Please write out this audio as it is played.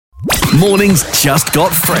Mornings just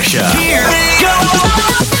got fresher. Here we go.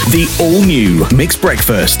 The all-new Mixed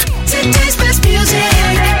Breakfast. Today's best music.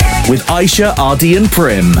 With Aishah, Ardy and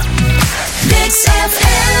Prem. Mix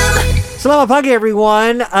FM. Selamat pagi,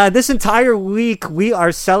 everyone. This entire week, we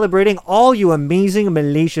are celebrating all you amazing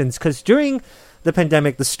Malaysians because during the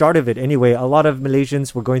pandemic, the start of it anyway, a lot of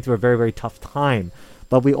Malaysians were going through a very, very tough time.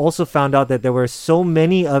 But we also found out that there were so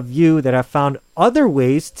many of you that have found other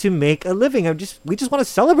ways to make a living. We just want to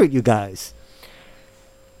celebrate you guys.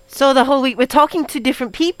 So the whole week we're talking to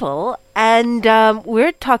different people, and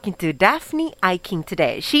we're talking to Daphne Iking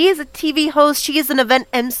today. She is a TV host. She is an event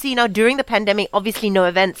MC. Now, during the pandemic, obviously no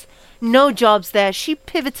events, no jobs there. She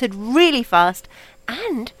pivoted really fast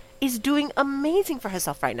and is doing amazing for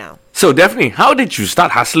herself right now. So, Daphne, how did you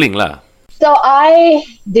start hustling lah? So I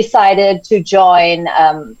decided to join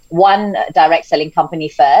one direct selling company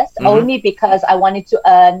first, only because I wanted to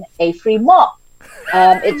earn a free mop.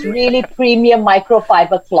 It's really premium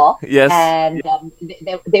microfiber cloth. Yes. And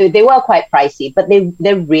they were quite pricey, but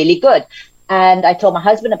they're really good. And I told my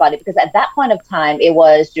husband about it because at that point of time, it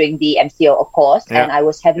was during the MCO, of course, and I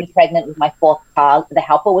was heavily pregnant with my fourth child. The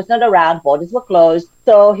helper was not around, borders were closed.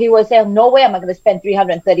 So he was saying, no way am I going to spend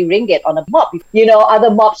 330 ringgit on a mop. You know, other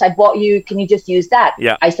mops I bought you, can you just use that?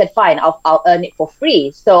 Yeah. I said, fine, I'll earn it for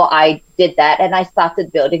free. So I did that and I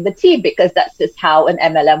started building the team because that's just how an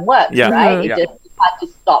MLM works, right? It just had to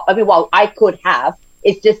stop. I mean, well, I could have.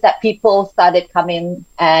 It's just that people started coming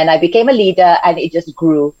and I became a leader and it just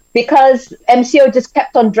grew. Because MCO just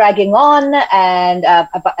kept on dragging on, and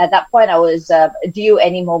at that point I was due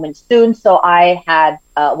any moment soon, so I had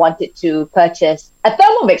wanted to purchase a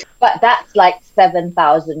Thermomix, but that's like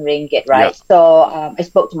 7,000 ringgit, right? Yeah. So I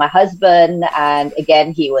spoke to my husband, and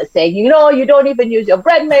again he was saying, you know, you don't even use your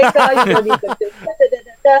bread maker, you don't even do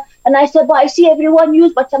and I said, but I see everyone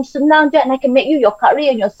use macam senang je, and I can make you your curry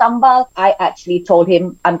and your sambal. I actually told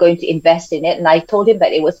him I'm going to invest in it, and I told him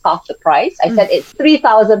that it was half the price. I said it's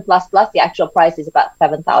 3,000 plus. The actual price is about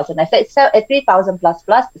 7,000. I said it's 3,000 plus.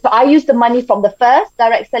 So I used the money from the first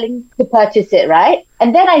direct selling to purchase it, right?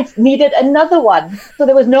 And then I needed another one. So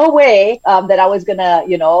there was no way that I was going to,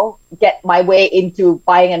 you know, get my way into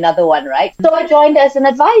buying another one, right? So I joined as an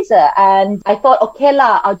advisor and I thought, okay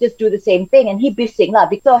lah, I'll just do the same thing. And he bising lah.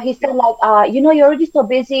 Because he said like, you know, you're already so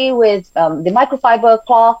busy with the microfiber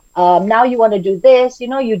cloth. Now you want to do this, you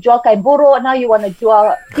know, you jual kain buruk, now you want to do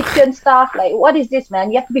our kitchen stuff. Like, what is this,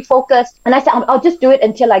 man? You have to be focused. And I said, I'll just do it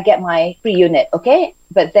until I get my free unit, okay?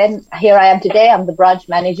 But then here I am today, I'm the branch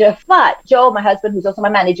manager. But Joe, my husband, who's also my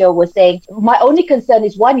manager, was saying, my only concern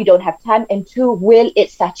is one, you don't have time, and two, will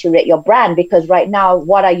it saturate your brand? Because right now,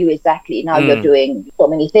 what are you exactly? Now you're doing so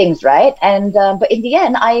many things, right? And but in the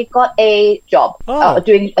end, I got a job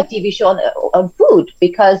doing a TV show on food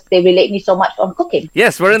because they relate me so much on cooking.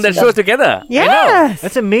 Yes, we're in that show together. Yes,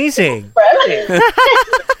 that's amazing.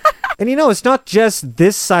 And you know, it's not just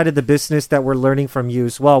this side of the business that we're learning from you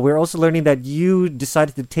as well. We're also learning that you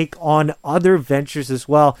decided to take on other ventures as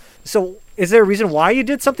well. So is there a reason why you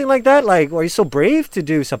did something like that? Like, are you so brave to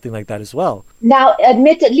do something like that as well? Now,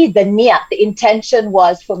 admittedly, the intention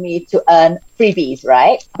was for me to earn freebies,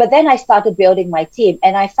 right? But then I started building my team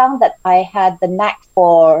and I found that I had the knack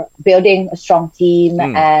for building a strong team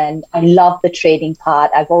and I love the training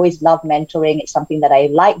part. I've always loved mentoring. It's something that I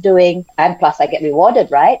like doing. And plus I get rewarded,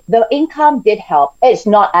 right? The income did help. It's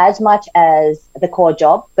not as much as the core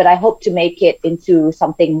job, but I hope to make it into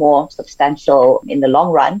something more substantial in the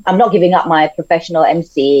long run. I'm not giving up my professional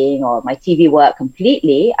emceeing or my TV work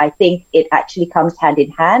completely. I think it actually comes hand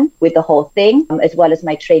in hand with the whole thing, as well as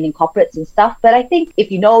my training corporates and stuff. But I think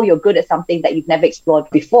if you know you're good at something that you've never explored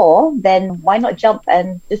before, then why not jump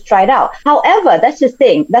and just try it out? However, that's the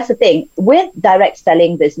thing. With direct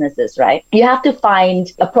selling businesses, right? You have to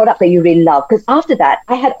find a product that you really love. Because after that,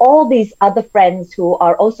 I had all these other friends who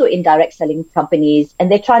are also in direct selling companies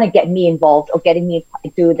and they're trying to get me involved or getting me to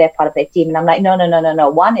do their part of their team. And I'm like, no.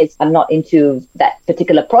 One is I'm not into that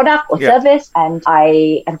particular product or service, and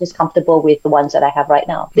I am just comfortable with the ones that I have right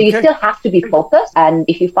now. So you still have to be focused, and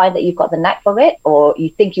if you find that you've got the knack for it or you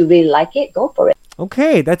think you really like it, go for it.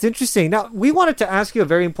 Okay, that's interesting. Now, we wanted to ask you a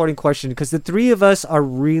very important question because the three of us are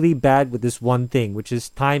really bad with this one thing, which is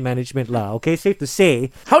time management lah. Okay, safe to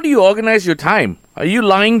say. How do you organize your time? Are you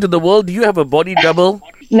lying to the world? Do you have a body double?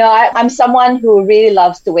 No, I'm someone who really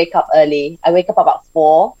loves to wake up early. I wake up about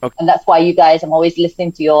 4, and that's why you guys, I'm always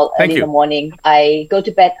listening to you all early in the morning. I go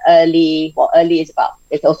to bed early. Well, early is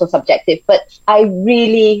it's also subjective, but I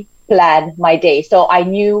really plan my day. So I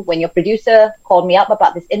knew when your producer called me up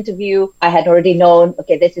about this interview, I had already known,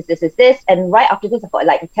 okay, this is this. And right after this, I've got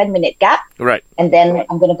like a 10-minute gap. Right. And then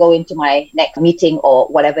I'm going to go into my next meeting or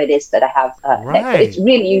whatever it is that I have next. So it's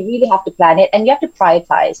really, you really have to plan it and you have to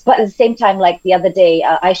prioritize. But at the same time, like the other day,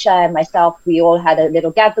 Aishah and myself, we all had a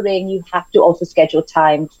little gathering. You have to also schedule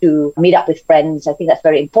time to meet up with friends. I think that's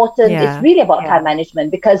very important. Yeah. It's really about time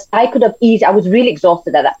management, because I was really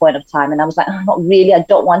exhausted at that point of time. And I was like, oh, not really, I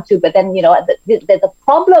don't want to. But then, the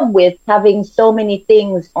problem with having so many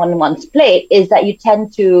things on one's plate is that you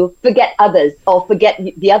tend to forget others or forget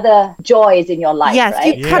the other joys in your life. Yes,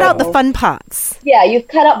 right? you cut out the fun parts. Yeah, you've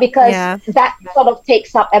cut out because that sort of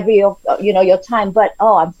takes up every of your time. But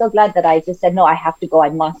I'm so glad that I just said, no, I have to go, I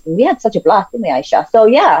must. And we had such a blast, didn't we, Aishah? So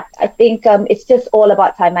yeah, I think it's just all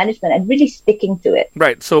about time management and really sticking to it.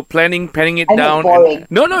 Right, so penning it I know down. it's boring.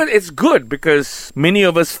 No, it's good because many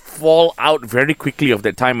of us fall out very quickly of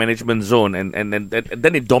that time management zone, and then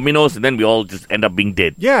it dominoes, and then we all just end up being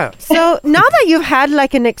dead. Yeah. So now that you've had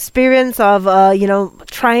like an experience of,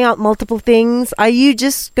 trying out multiple things, are you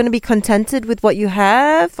just going to be contented with what you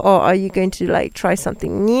have, or are you going to like try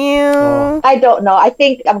something new? I don't know. I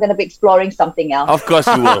think I'm going to be exploring something else. Of course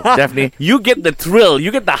you will, Daphne. You get the thrill,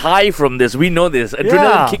 you get the high from this. We know this.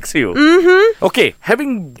 Adrenaline kicks you. Mm-hmm. Okay,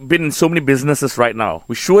 having been in so many businesses right now,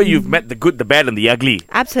 we're sure you've met the good, the bad, and the ugly.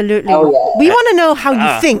 Absolutely. Oh, yeah. We want to know how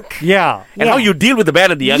you think. Yeah. And how you deal with the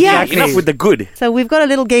bad and the ugly. Yeah. Enough with the good. So we've got a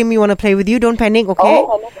little game we want to play with you. Don't panic, okay?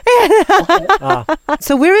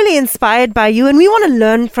 So we're really inspired by you and we want to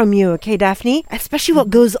learn from you, okay, Daphne? Especially what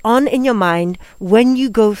goes on in your mind when you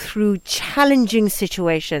go through challenging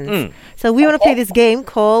situations. So we want to play this game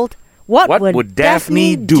called What would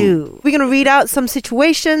Daphne do? We're going to read out some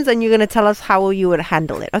situations and you're going to tell us how you would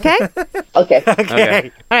handle it, okay? Okay.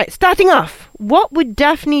 Okay. All right, starting off. What would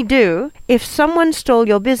Daphne do if someone stole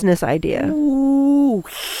your business idea? Ooh.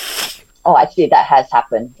 Oh, actually, that has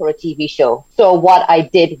happened for a TV show. So what I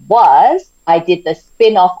did was I did the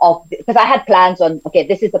spin-off of, because I had plans on, okay,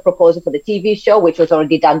 this is the proposal for the TV show, which was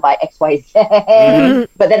already done by XYZ.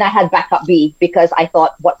 But then I had backup B because I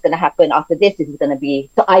thought what's going to happen after this is going to be,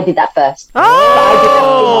 so I did that first.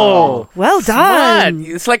 Oh, well Smart. done.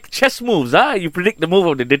 It's like chess moves, huh? You predict the move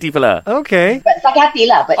of the dirty fella. Okay. But sakati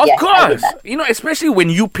lah, but Of yes, I did course. that. Especially when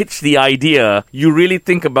you pitch the idea, you really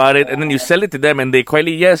think about it and then you sell it to them and they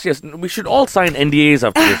quietly, yes, we should all sign NDAs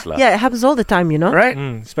after this. lah. Yeah, it happens all the time, Right?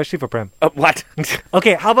 Especially for Prem. What?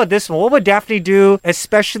 Okay, how about this one? What would Daphne do,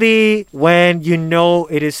 especially when you know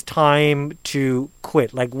it is time to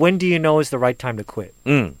quit? Like, when do you know is the right time to quit?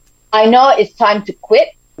 I know it's time to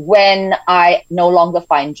quit when I no longer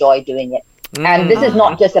find joy doing it. And this is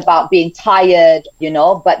not just about being tired,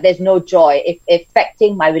 but there's no joy. It's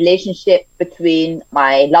affecting my relationship between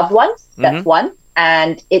my loved ones. That's one.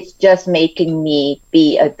 And it's just making me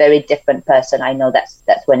be a very different person. I know that's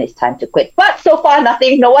when it's time to quit. But so far,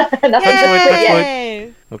 nothing has quit yet.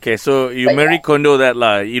 Yay. Okay, so you Marie Kondo that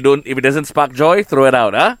lah. You don't, if it doesn't spark joy, throw it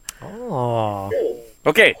out, huh? Oh.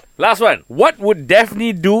 Okay, last one. What would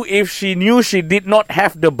Daphne do if she knew she did not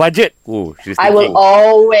have the budget? Oh, she's I will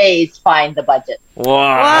always find the budget.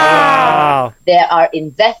 Wow. There are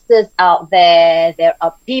investors out there. There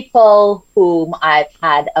are people whom I've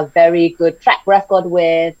had a very good track record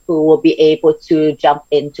with who will be able to jump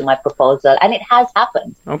into my proposal. And it has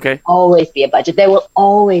happened. Okay. Always be a budget. There will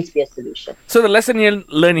always be a solution. So the lesson you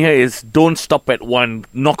learn here is don't stop at one,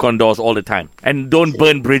 knock on doors all the time. And don't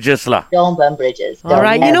burn bridges lah. Don't burn bridges. All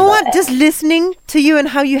right, you know what? Just listening to you and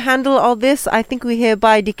how you handle all this, I think we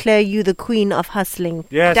hereby declare you the queen of hustling.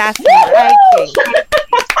 Yes. Daphne Iking.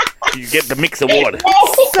 You get the Mix Award.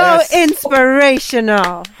 So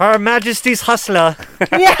inspirational. Her Majesty's hustler.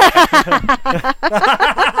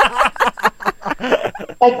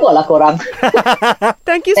 Psycho lah korang.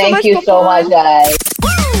 Thank you so Thank much. you so much, guys.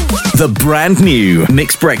 The brand new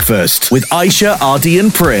Mixed Breakfast with Aishah, Ardy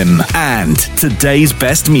and Prim. And today's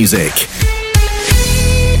best music.